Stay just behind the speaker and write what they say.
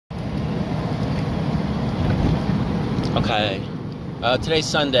Okay, today's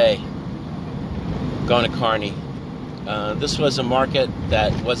Sunday, going to Kearny. This was a market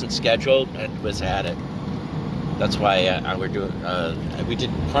that wasn't scheduled, and was at it. That's why we're doing, we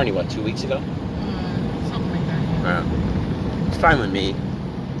did Kearny, what, 2 weeks ago? Something like that. It's fine with me.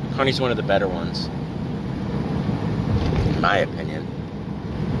 Kearny's one of the better ones, in my opinion.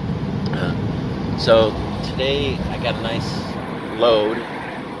 So today I got a nice load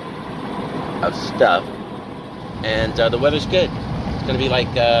of stuff, and the weather's good. It's gonna be like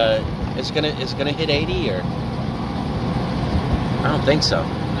it's gonna hit 80, or I don't think so. No,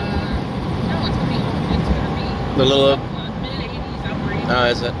 it's gonna be a little mid-80s, upper 80s. Oh,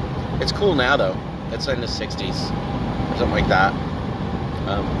 is it? It's cool now though. It's in the 60s or something like that.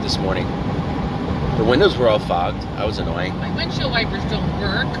 This morning, the windows were all fogged. I was annoying. My windshield wipers don't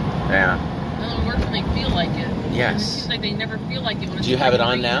work. Yeah. They only work when they feel like it. Yes. And it seems like they never feel like it when it's. Do you have it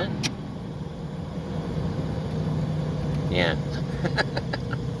on now? Yeah.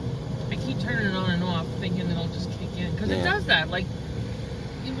 I keep turning it on and off, thinking it'll just kick in, because it Yeah. does that. Like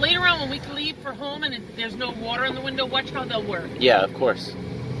later on, when we leave for home and there's no water in the window, watch how they'll work. Yeah, of course.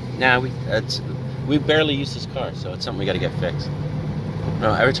 Now we barely use this car, so it's something we got to get fixed.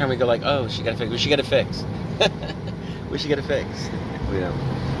 No, every time we go like, oh, we should get it fixed. We should get it fixed. We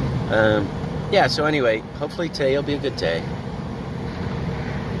don't. Yeah. So anyway, hopefully today will be a good day.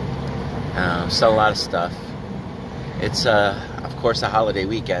 Sell a lot of stuff. It's of course a holiday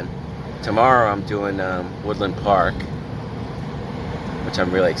weekend. Tomorrow I'm doing Woodland Park, which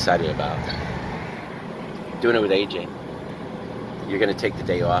I'm really excited about. Doing it with AJ. You're gonna take the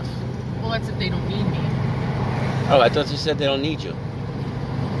day off. Well, that's if they don't need me. Oh, I thought you said they don't need you.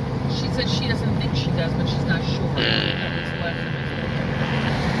 She said she doesn't think she does, but she's not sure.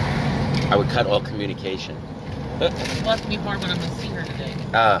 I would cut all communication. Well, that's be hard when I'm gonna see her today.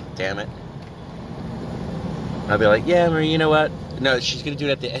 Ah, damn it. I'll be like, yeah, Marie, you know what? No, she's gonna do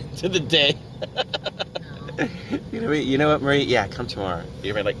it at the end of the day. No. You know what, Marie? Yeah, come tomorrow.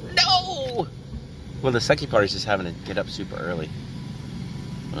 You're like, no! Well, the sucky part is just having to get up super early.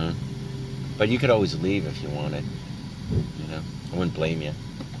 But you could always leave if you wanted. You know, I wouldn't blame you.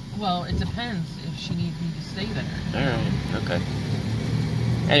 Well, it depends if she needs me to stay there. Alright, okay.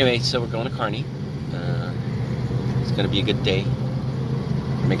 Anyway, so we're going to Kearny. It's going to be a good day.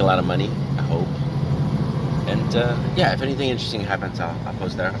 Make a lot of money, I hope. And, yeah, if anything interesting happens, I'll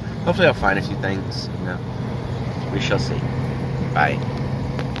post there. Hopefully I'll find a few things, you know. We shall see. Bye.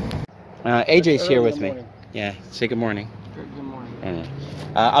 AJ's here with me. Yeah, say good morning. Good morning.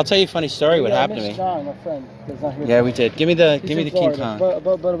 I'll tell you a funny story. What happened to me? John, my friend, is not here. Yeah, we did. Give me the King Florida, Kong.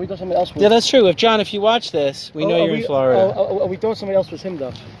 But we thought somebody else was. Yeah, that's true. If you watch this, we know you're in Florida. We thought somebody else was him,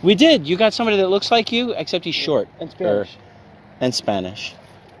 though. We did. You got somebody that looks like you, except he's short. And Spanish. And Spanish.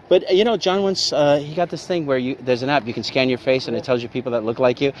 But, you know, John once, he got this thing where there's an app, you can scan your face and it tells you people that look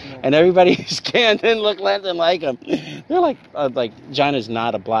like you. Yeah. And everybody who scanned didn't look nothing like him. They're like John is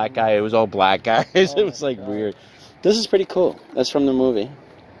not a black guy. It was all black guys. It was like weird. This is pretty cool. That's from the movie.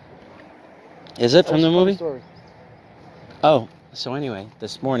 Is it from the movie? Story. Oh, so anyway,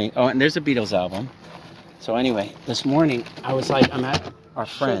 this morning, and there's a Beatles album. So anyway, this morning, I was like, I'm at our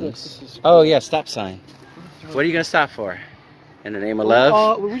friends. Oh yeah, stop sign. What are you gonna stop for? In the name of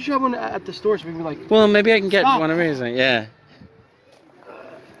love? We should have one at the store so we can like... Well, maybe I can get one of these. Yeah.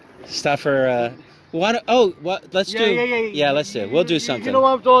 Stop for, what? Oh, what? Let's do... Yeah, let's do. We'll do something. You know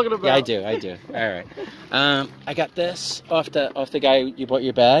what I'm talking about. Yeah, I do. All right. I got this off the guy you bought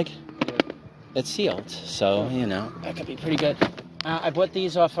your bag. It's sealed, so, you know, that could be pretty good. I bought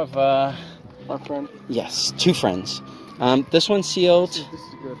these off of, our friend? Yes, two friends. This one's sealed. This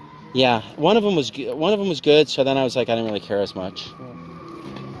is good. Yeah, one of them was good, so then I was like, I didn't really care as much.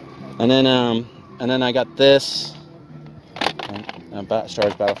 And then I got this, Star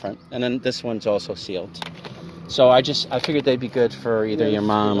Wars Battlefront, and then this one's also sealed. So I figured they'd be good for either your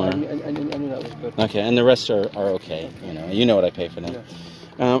mom or... I knew that was good. Okay, and the rest are okay, you know what I pay for them.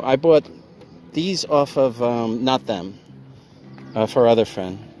 Yeah. I bought these off of, not them, for other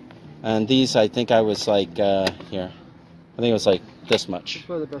friend. And these, I think I was like, here. I think it was like this much. It's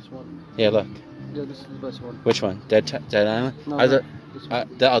probably the best one. Yeah, look. Yeah, this is the best one. Which one? Dead Island? No,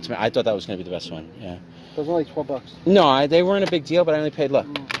 the Ultimate. I thought that was going to be the best one. Yeah. It was only like $12. No, they weren't a big deal, but I only paid. Look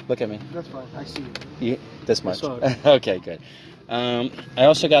at me. That's fine. I see it. This much. Okay, good. I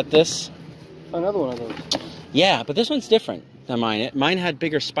also got this. Another one of those. Yeah, but this one's different than mine. Mine had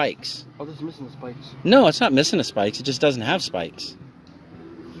bigger spikes. Oh, this is missing the spikes. No, it's not missing the spikes. It just doesn't have spikes.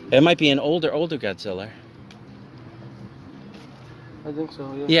 It might be an older Godzilla. I think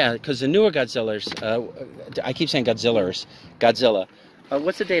so, yeah. Yeah, because the newer Godzillas, I keep saying Godzilla.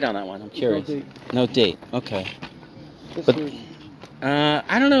 What's the date on that one? I'm curious. No date. No date, okay. But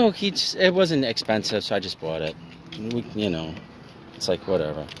I don't know. It wasn't expensive, so I just bought it. You know, it's like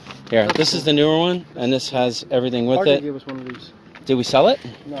whatever. Here, this is the newer one, and this has everything with it. Gave us one of these. Did we sell it?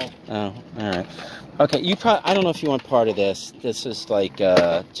 No. Oh, all right. Okay, you probably. I don't know if you want part of this. This is like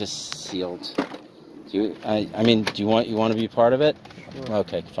just sealed. Do you? I mean, do you want to be part of it? Sure.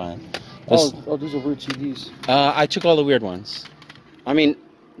 Okay, fine. This, these are weird CDs. I took all the weird ones. I mean,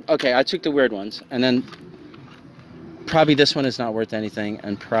 okay, I took the weird ones, and then probably this one is not worth anything,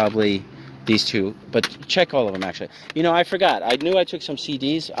 and probably these two. But check all of them, actually. You know, I forgot. I knew I took some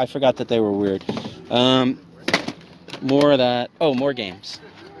CDs. I forgot that they were weird. More of that. Oh, more games.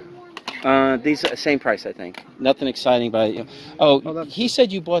 These same price, I think. Nothing exciting, but he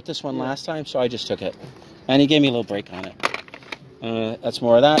said you bought this one last time, so I just took it, and he gave me a little break on it. That's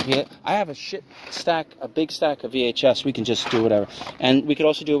more of that. I have a big stack of VHS. We can just do whatever, and we could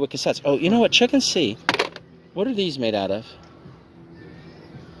also do it with cassettes. Oh, you know what? Check and see. What are these made out of?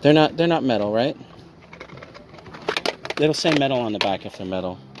 They're not metal, right? It'll say metal on the back if they're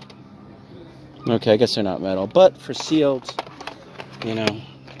metal. Okay, I guess they're not metal, but for sealed, you know,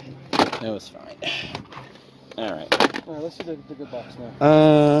 it was fine. All right. All right, let's see the good box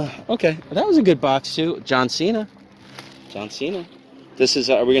now. Okay, that was a good box too. John Cena. This is.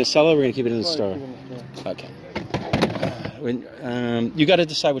 Are we gonna sell it? Or we're gonna keep it in the store. Okay. You got to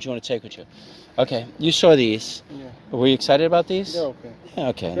decide what you want to take with you. Okay. You saw these. Yeah. Were you excited about these? They're okay. Yeah,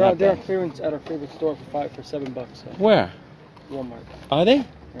 okay. They're on clearance at our favorite store for $7. So. Where? Walmart. Are they?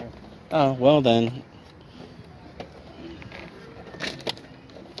 Yeah. Oh well then.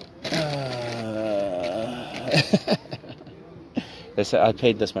 I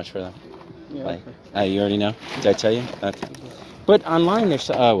paid this much for them. Yeah, like, you already know? Did I tell you? Okay. But online there's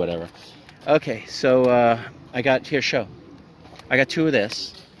whatever. Okay, so I got show. I got two of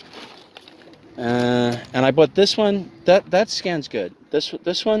this. And I bought this one. That scan's good.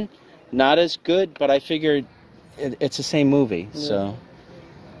 This one not as good, but I figured it's the same movie. Yeah. So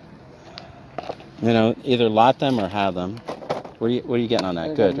you know, either lot them or have them. What are you getting on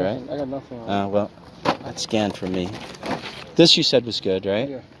that? Good, right? I got nothing on it. Well, that's scanned for me. This you said was good, right?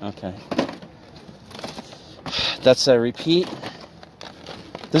 Yeah. Okay. That's a repeat.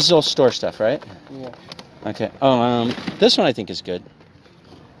 This is all store stuff, right? Yeah. Okay. Oh, this one I think is good.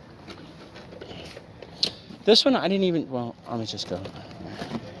 This one I didn't even. Well, let me just go.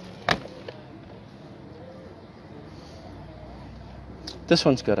 This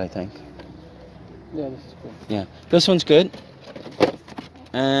one's good, I think. Yeah, this is good. Yeah, this one's good.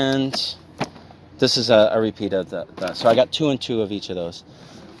 And this is a repeat of that. So I got 2 and 2 of each of those.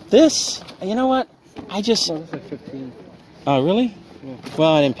 This, you know what? I just. No, this is like 15. Oh, really? Yeah.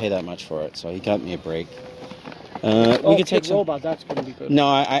 Well, I didn't pay that much for it, so he got me a break. We could take some. Robot, that's gonna be good. No,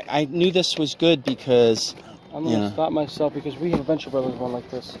 I knew this was good because. I'm gonna stop myself because we have a Venture Brothers one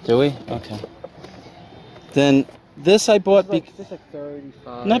like this. Do we? Okay. Then this I bought. This is like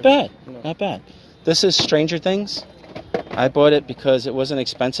 35. Not bad. No. Not bad. This is Stranger Things. I bought it because it wasn't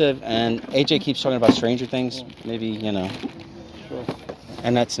expensive, and AJ keeps talking about Stranger Things. Yeah. Maybe, you know. Sure.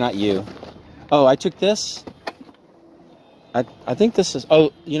 And that's not you. Oh, I took this. I think this is.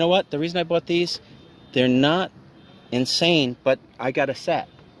 Oh, you know what? The reason I bought these, they're not insane, but I got a set.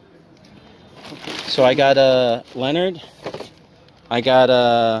 So I got Leonard. I got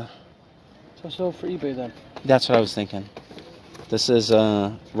So for eBay then. That's what I was thinking. This is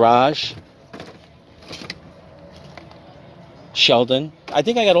Raj. Sheldon. I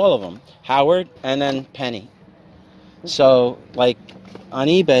think I got all of them. Howard and then Penny. So like on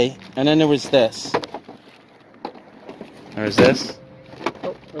eBay, and then there was this. There's this.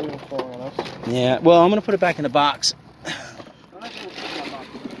 Oh, falling on us. Yeah. Well, I'm gonna put it back in the box.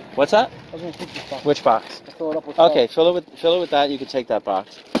 What's that? I was gonna take this box. Which box? I'll fill it up with okay, fill it with that. You can take that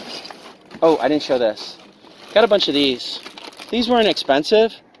box. Oh, I didn't show this. Got a bunch of these. These weren't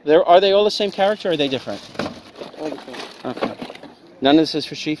expensive. Are they all the same character or are they different? All the same. Okay. None of this is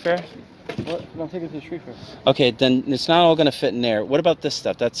for street fair? What? No, take it to the street fair. Okay, then it's not all gonna fit in there. What about this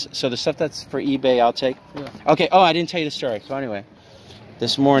stuff? So the stuff that's for eBay, I'll take. Yeah. Okay. Oh, I didn't tell you the story. So anyway,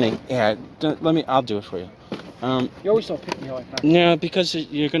 this morning, I'll do it for you. You always don't pick me like that. No, because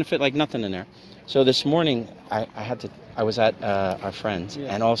you're gonna fit like nothing in there. So this morning, I was at our friend's,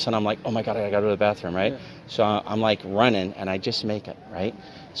 and all of a sudden I'm like, oh my god, I gotta go to the bathroom, right? Yeah. So I'm like running, and I just make it, right?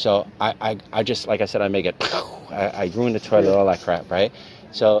 So I just, like I said, I make it. I ruined the toilet, all that crap, right?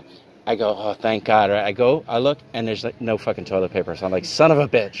 So I go, oh thank God, right? I look, and there's like no fucking toilet paper. So I'm like, son of a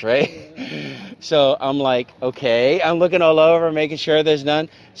bitch, right? So I'm like, okay, I'm looking all over, making sure there's none.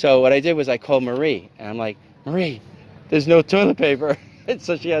 So what I did was I called Marie, and I'm like, Marie, there's no toilet paper. And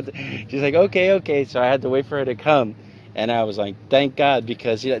so she's like, okay. So I had to wait for her to come. And I was like, thank God,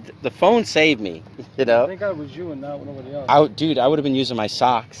 because the phone saved me, you know. Thank God it was you and not nobody else. I would have been using my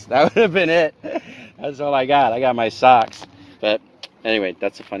socks. That would have been it. That's all I got. I got my socks. But anyway,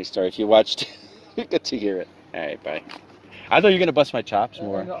 that's a funny story. If you watched, you get to hear it. All right, bye. I thought you were going to bust my chops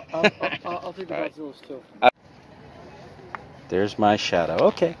more. No, I'll take the Godzillas too. There's my shadow.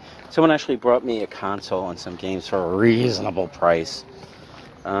 Okay. Someone actually brought me a console and some games for a reasonable price.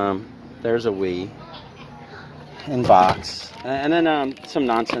 There's a Wii in box. And then some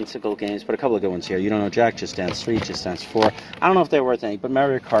nonsensical games, but a couple of good ones here. You don't know Jack, Just Dance 3, Just Dance 4. I don't know if they're worth any, but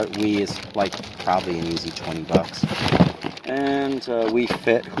Mario Kart Wii is like probably an easy 20 bucks. And Wii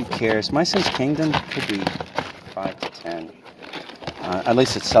Fit, who cares? My Son's Kingdom could be 5 to 10. At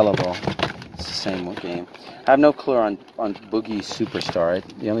least it's sellable. It's the same game. I have no clue on Boogie Superstar.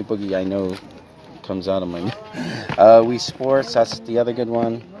 The only Boogie I know comes out of my... Wii Sports, that's the other good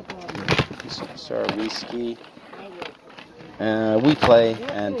one. Superstar, Wii Ski. We Play,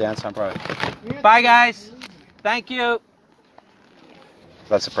 and Dance on Broadway. Bye, guys. Thank you.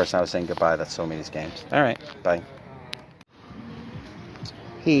 That's the person I was saying goodbye that sold me these games. All right, bye.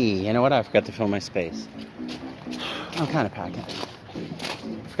 Hey, you know what? I forgot to fill my space. I'm kind of packing.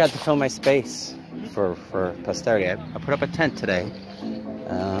 Forgot to fill my space for posterity. I put up a tent today,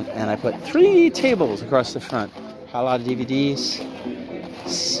 and I put 3 tables across the front. A lot of DVDs,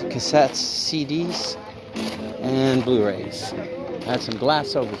 cassettes, CDs, and Blu-rays. I had some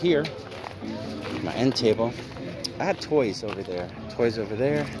glass over here, my end table. I had toys over there. Toys over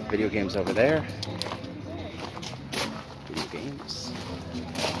there, video games over there. Video games.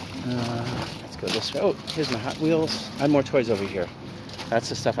 Let's go this way. Oh, here's my Hot Wheels. I had more toys over here. That's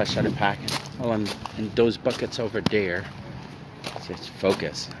the stuff I started packing. Oh, I'm in those buckets over there. Just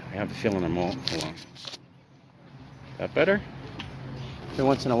focus. I have a feeling I'm all along. That better? Every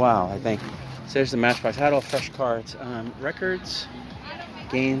once in a while, I think. So there's the Matchbox. I had all fresh cards, records,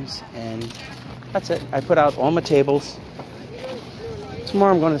 games, and that's it. I put out all my tables.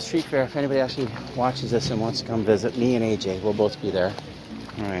 Tomorrow I'm going to the street fair. If anybody actually watches this and wants to come visit, me and AJ will both be there.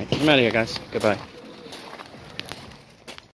 All right, I'm out of here, guys. Goodbye.